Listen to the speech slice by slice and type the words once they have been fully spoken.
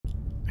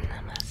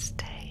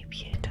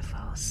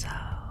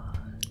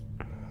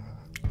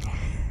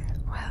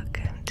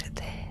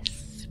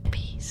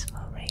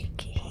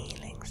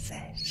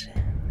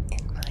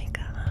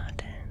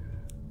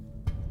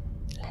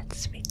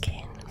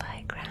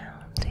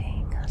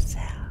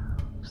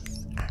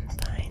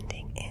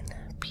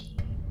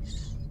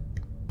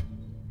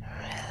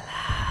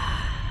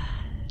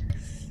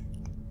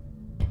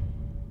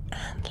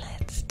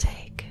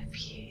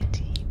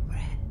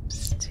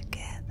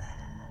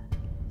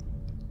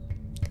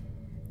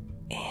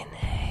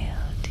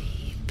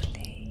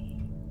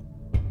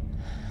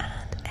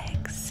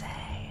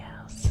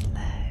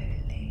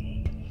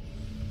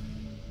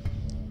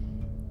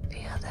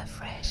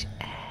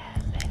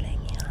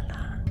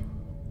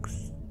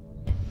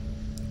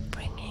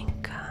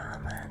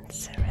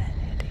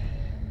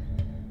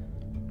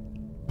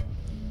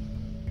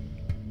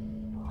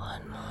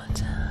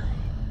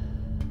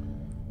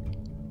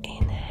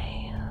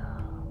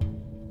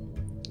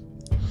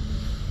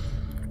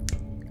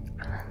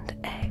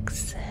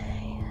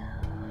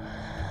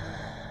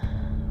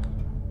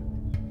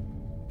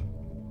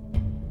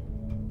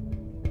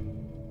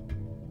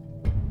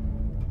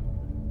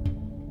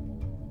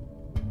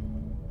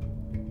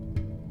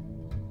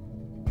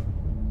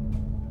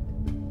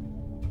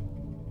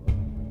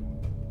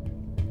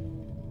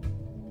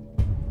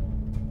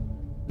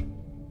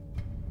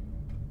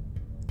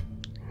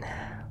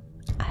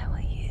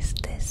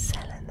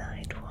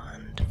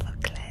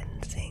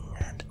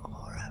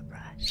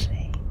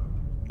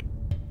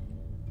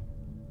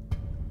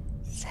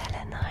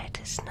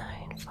is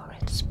known for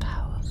its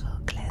powerful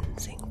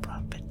cleansing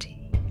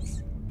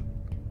properties.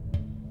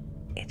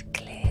 It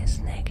clears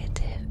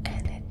negative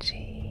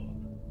energy,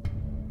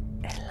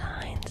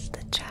 aligns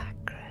the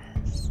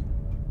chakras,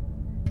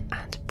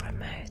 and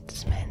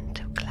promotes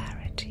mental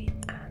clarity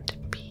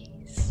and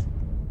peace.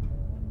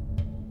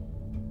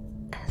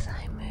 As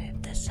I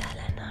move the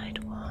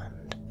selenite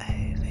wand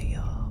over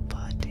your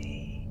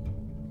body,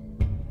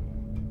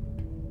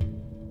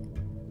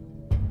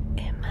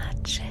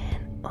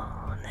 imagine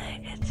all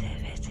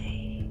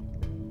negativity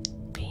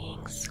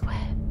being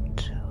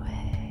swept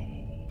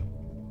away.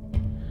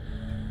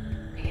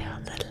 Feel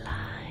the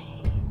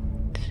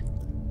light,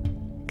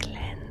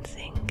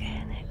 cleansing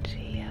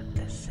energy of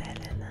the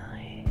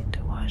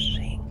selenite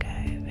washing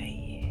over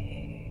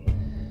you,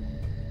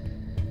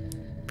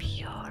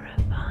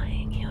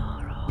 purifying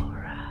your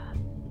aura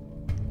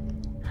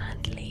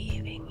and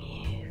leaving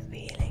you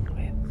feeling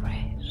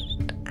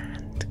refreshed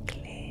and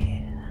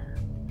clear.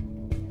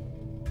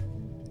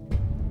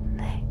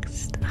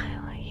 Next, I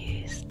will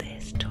use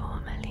this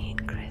tourmaline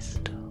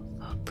crystal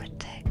for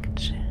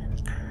protection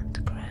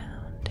and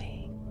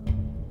grounding.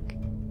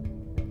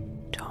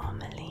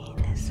 Tourmaline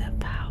is a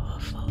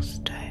powerful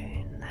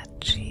stone that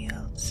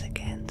shields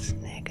against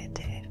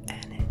negative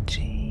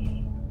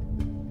energy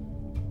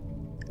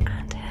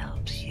and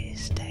helps you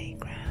stay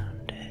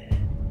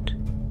grounded.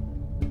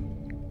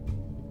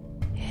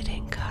 It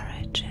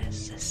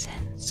encourages a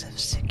sense of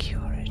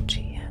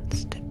security and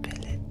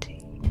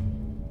stability.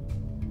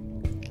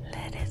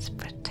 Let its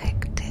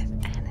protective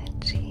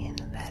energy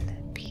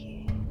envelop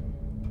you.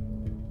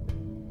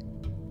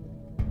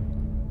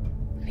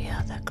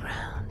 Feel the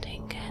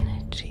grounding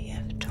energy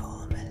of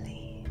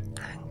tourmaline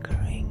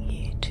anchoring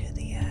you to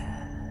the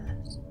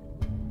earth,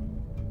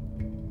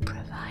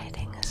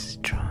 providing a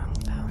strong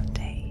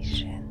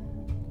foundation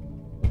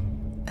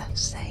of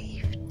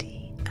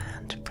safety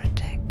and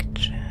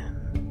protection.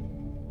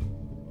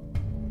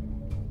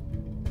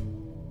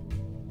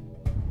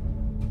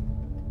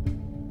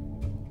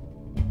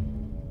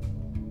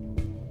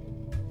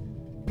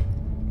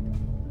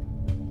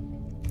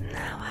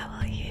 Now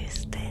I will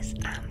use this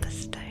amber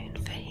stone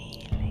for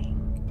healing.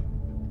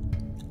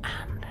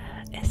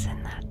 Amber is a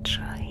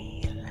natural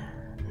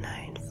healer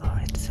known for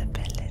its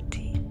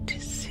ability to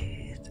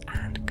soothe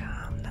and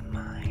calm the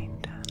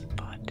mind and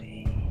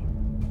body.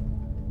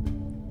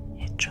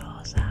 It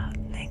draws out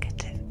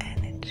negative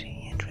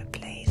energy and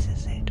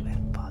replaces it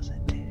with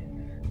positive,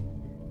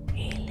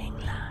 healing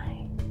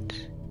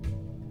light.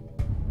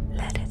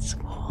 Let its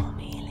warm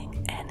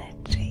healing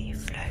energy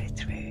flow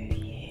through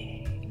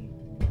you.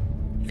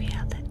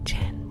 Feel the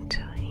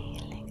gentle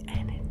healing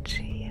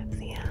energy of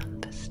the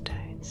amber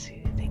stone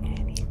soothing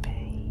any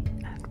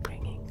pain and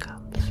bringing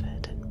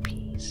comfort and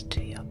peace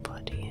to your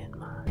body and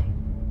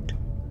mind.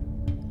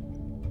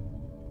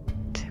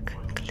 To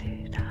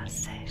conclude our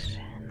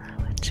session, I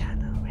will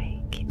channel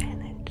Reiki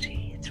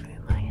energy through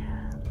my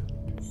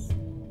hands.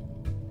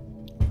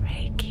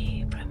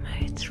 Reiki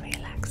promotes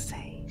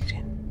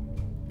relaxation,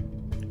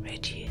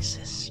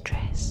 reduces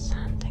stress,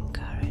 and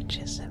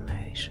encourages emotional